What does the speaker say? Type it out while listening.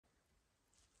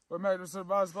We're back to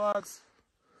Salvage vlogs.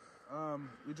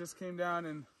 We just came down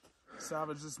and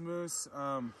salvaged this moose.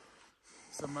 Some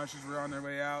mushers were on their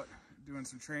way out doing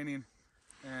some training,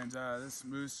 and this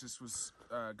moose just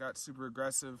got super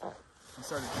aggressive and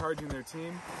started charging their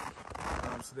team.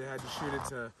 So they had to shoot it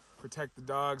to protect the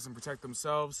dogs and protect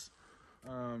themselves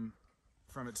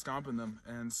from it stomping them.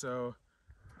 And so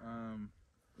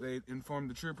they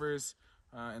informed the troopers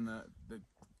and they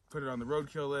put it on the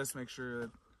roadkill list, make sure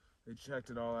that they checked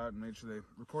it all out and made sure they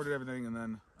reported everything, and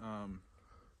then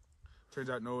turns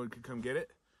out no one could come get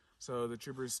it. So the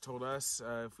troopers told us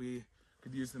if we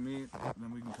could use the meat,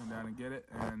 then we can come down and get it.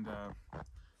 And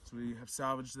so we have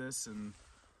salvaged this, and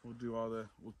we'll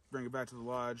bring it back to the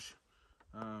lodge,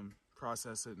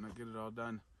 process it, and get it all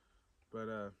done.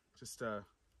 But just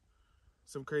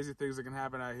some crazy things that can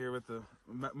happen out here with the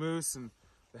moose, and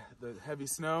the heavy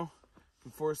snow can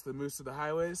force the moose to the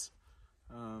highways.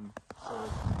 So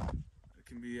it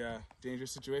can be a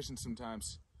dangerous situation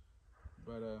sometimes,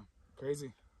 but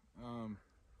crazy. We'll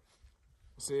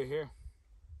see you here.